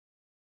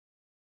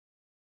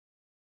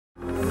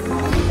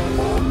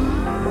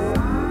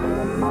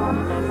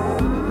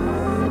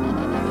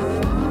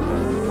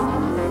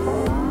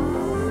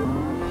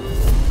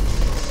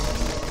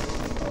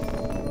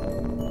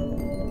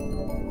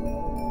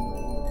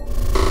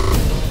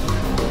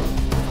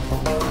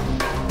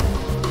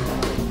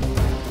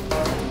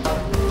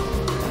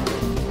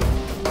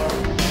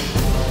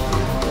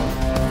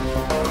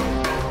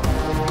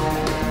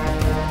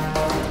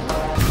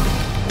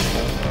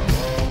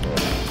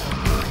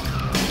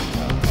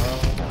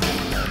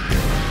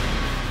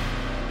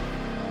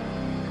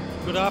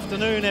Good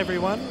afternoon,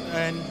 everyone,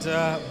 and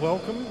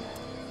welcome.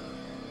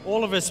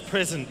 All of us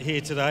present here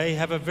today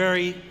have a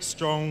very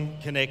strong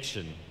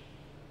connection.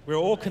 We're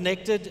all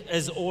connected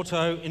as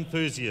auto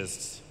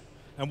enthusiasts,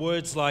 and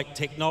words like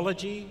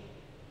technology,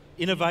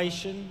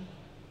 innovation,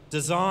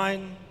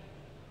 design,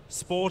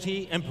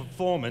 sporty, and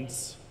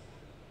performance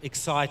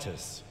excite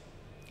us.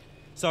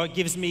 So it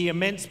gives me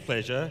immense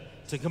pleasure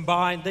to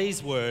combine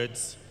these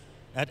words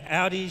at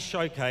Audi's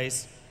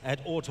showcase at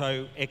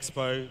Auto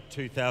Expo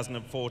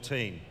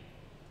 2014.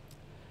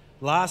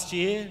 Last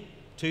year,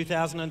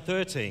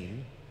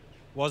 2013,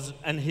 was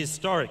an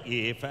historic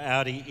year for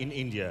Audi in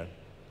India.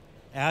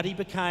 Audi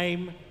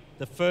became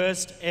the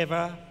first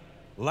ever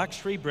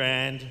luxury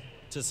brand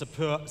to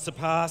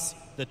surpass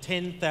the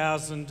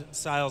 10,000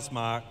 sales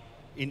mark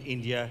in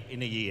India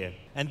in a year.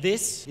 And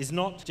this is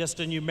not just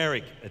a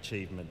numeric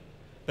achievement,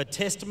 but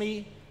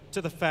testimony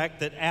to the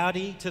fact that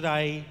Audi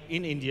today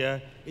in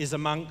India is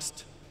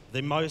amongst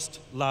the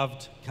most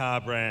loved car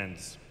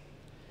brands.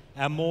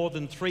 Our more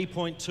than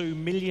 3.2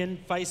 million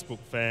Facebook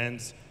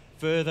fans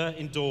further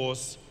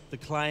endorse the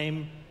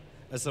claim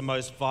as the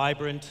most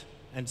vibrant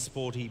and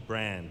sporty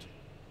brand.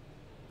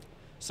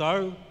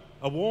 So,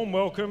 a warm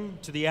welcome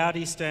to the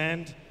Audi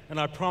stand, and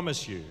I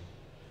promise you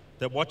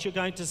that what you're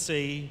going to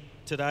see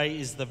today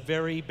is the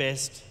very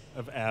best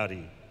of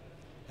Audi.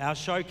 Our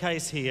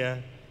showcase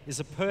here is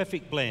a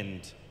perfect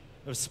blend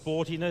of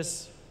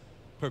sportiness,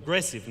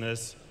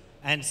 progressiveness,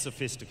 and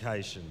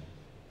sophistication,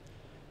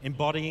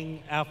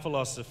 embodying our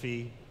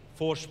philosophy,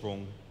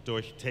 Vorsprung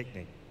durch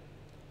Technik.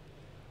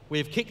 We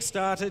have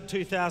kick-started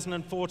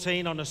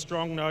 2014 on a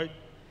strong note,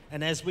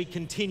 and as we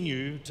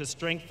continue to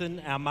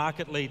strengthen our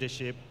market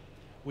leadership,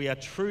 we are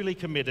truly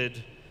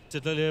committed to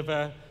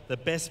deliver the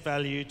best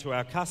value to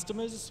our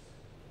customers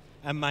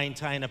and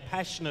maintain a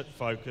passionate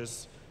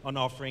focus on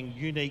offering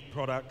unique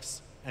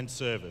products and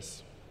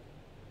service.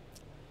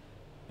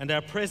 And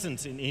our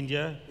presence in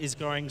India is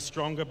growing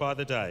stronger by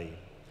the day.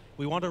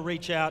 We want to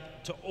reach out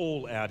to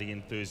all Audi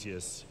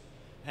enthusiasts,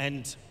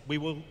 and we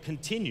will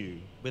continue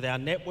with our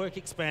network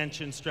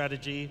expansion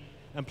strategy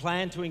and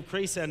plan to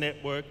increase our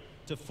network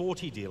to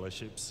 40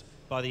 dealerships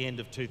by the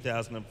end of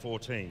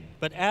 2014.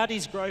 But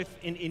Audi's growth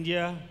in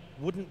India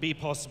wouldn't be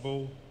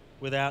possible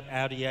without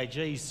Audi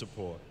AG's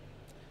support.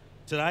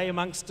 Today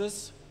amongst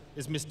us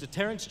is Mr.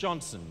 Terence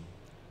Johnson,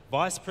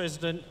 Vice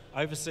President,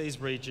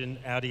 Overseas Region,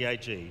 Audi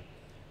AG.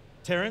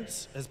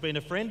 Terence has been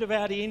a friend of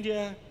Audi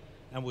India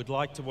and would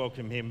like to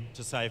welcome him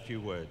to say a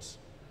few words.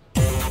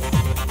 Thanks,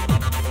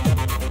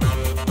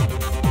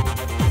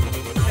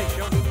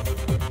 Joe.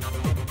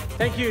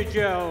 Thank you,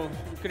 Joe.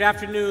 Good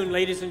afternoon,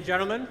 ladies and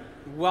gentlemen.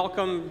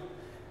 Welcome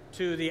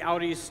to the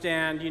Audi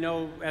stand. You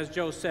know, as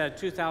Joe said,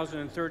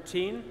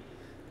 2013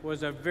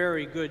 was a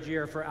very good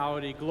year for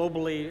Audi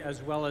globally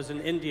as well as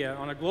in India.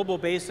 On a global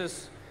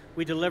basis,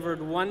 we delivered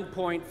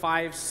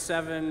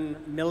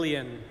 1.57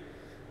 million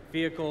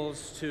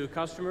vehicles to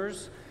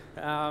customers.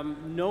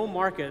 No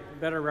market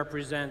better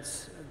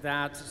represents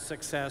that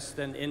success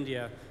than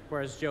India,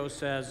 where, as Joe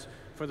says,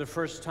 for the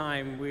first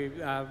time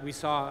we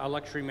saw a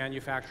luxury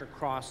manufacturer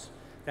cross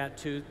that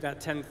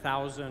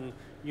 10,000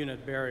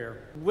 unit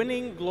barrier.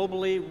 Winning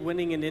globally,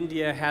 winning in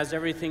India has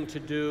everything to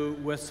do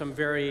with some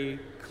very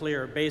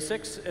clear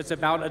basics. It's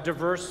about a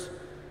diverse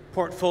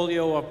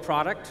portfolio of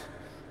product.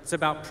 It's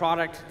about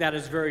product that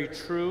is very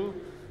true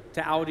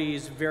to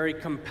Audi's very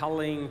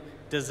compelling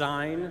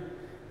design.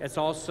 It's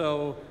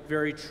also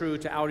very true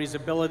to Audi's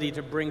ability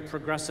to bring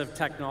progressive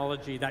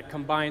technology that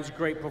combines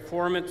great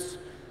performance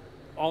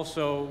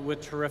also with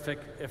terrific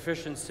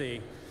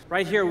efficiency.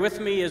 Right here with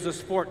me is a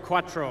Sport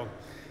Quattro.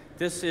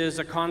 This is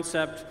a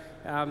concept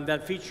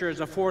that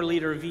features a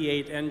 4-liter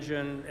V8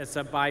 engine. It's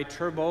a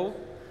bi-turbo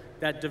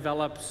that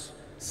develops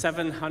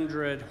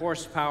 700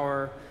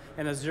 horsepower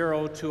and a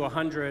 0 to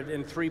 100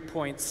 in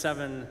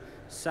 3.7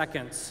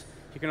 seconds.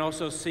 You can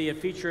also see it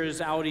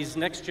features Audi's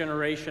next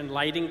generation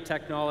lighting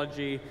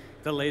technology,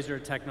 the laser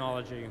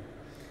technology.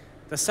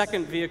 The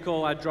second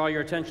vehicle I'd draw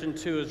your attention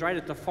to is right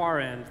at the far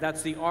end.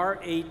 That's the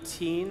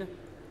R18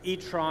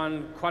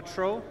 e-tron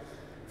Quattro,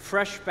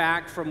 fresh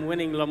back from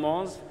winning Le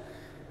Mans.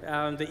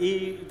 The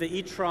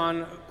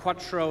e-tron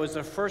Quattro is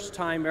the first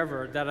time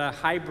ever that a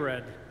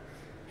hybrid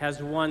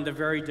has won the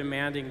very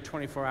demanding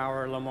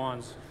 24-hour Le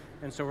Mans,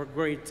 and so we're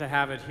great to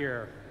have it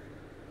here.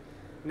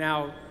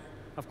 Now,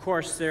 of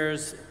course,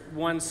 there's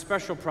one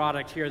special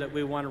product here that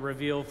we want to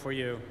reveal for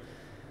you.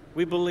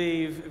 We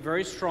believe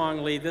very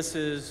strongly this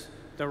is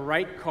the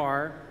right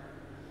car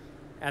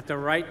at the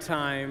right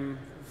time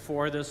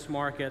for this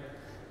market.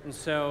 And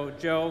so,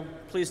 Joe,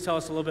 please tell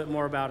us a little bit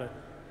more about it.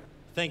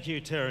 Thank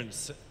you,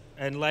 Terence.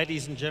 And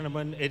ladies and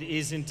gentlemen, it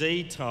is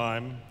indeed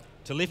time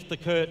to lift the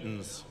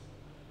curtains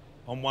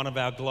on one of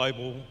our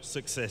global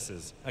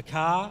successes, a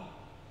car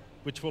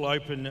which will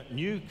open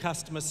new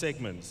customer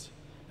segments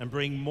and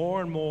bring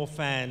more and more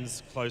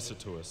fans closer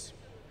to us.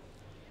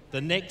 The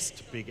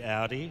next big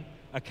Audi,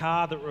 a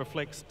car that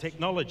reflects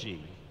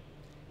technology,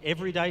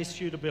 everyday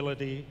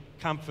suitability,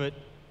 comfort,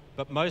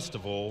 but most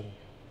of all,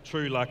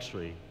 true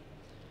luxury.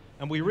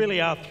 And we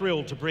really are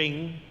thrilled to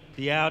bring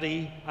the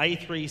Audi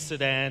A3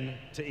 sedan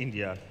to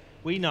India.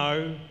 We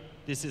know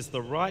this is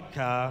the right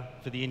car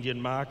for the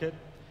Indian market,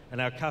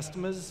 and our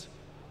customers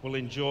will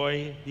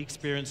enjoy the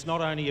experience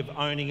not only of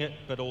owning it,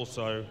 but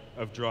also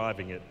of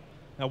driving it.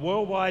 Now,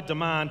 worldwide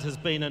demand has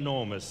been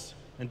enormous,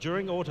 and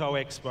during Auto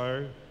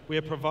Expo, we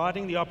are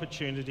providing the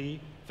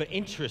opportunity for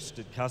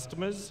interested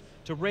customers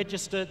to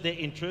register their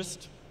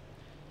interest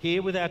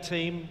here with our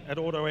team at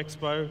Auto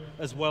Expo,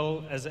 as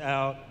well as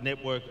our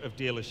network of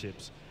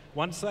dealerships.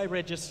 Once they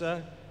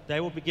register, they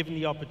will be given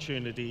the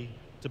opportunity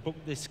to book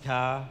this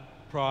car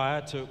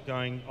prior to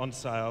going on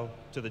sale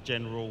to the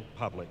general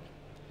public.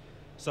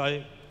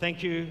 So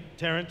thank you,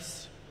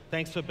 Terence.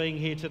 Thanks for being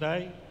here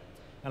today.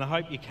 And I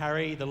hope you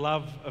carry the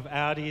love of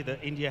Audi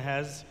that India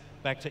has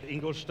back to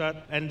Ingolstadt.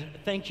 And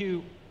thank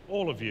you,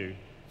 all of you,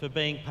 for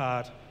being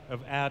part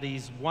of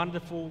Audi's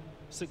wonderful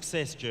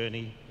success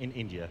journey in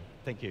India.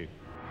 Thank you.